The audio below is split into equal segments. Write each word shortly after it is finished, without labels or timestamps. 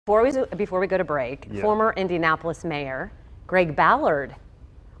Before we go to break, Yeah. former Indianapolis Mayor Greg Ballard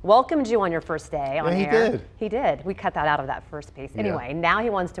welcomed you on your first day on he air. did. He did. We cut that out of that first piece. Yeah. Anyway, now he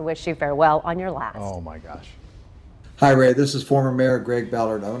wants to wish you farewell on your last. Oh my gosh. Hi Ray, this is former Mayor Greg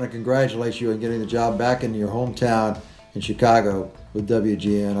Ballard. I want to congratulate you on getting the job back in your hometown in Chicago with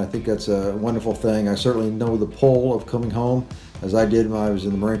WGN. I think that's a wonderful thing. I certainly know the pull of coming home, as I did when I was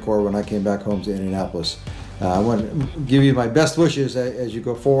in the Marine Corps when I came back home to Indianapolis. I want to give you my best wishes as you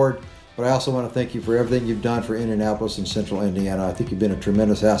go forward, but I also want to thank you for everything you've done for Indianapolis and Central Indiana. I think you've been a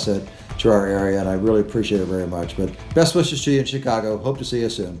tremendous asset to our area, and I really appreciate it very much. But best wishes to you in Chicago. Hope to see you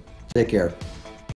soon. Take care.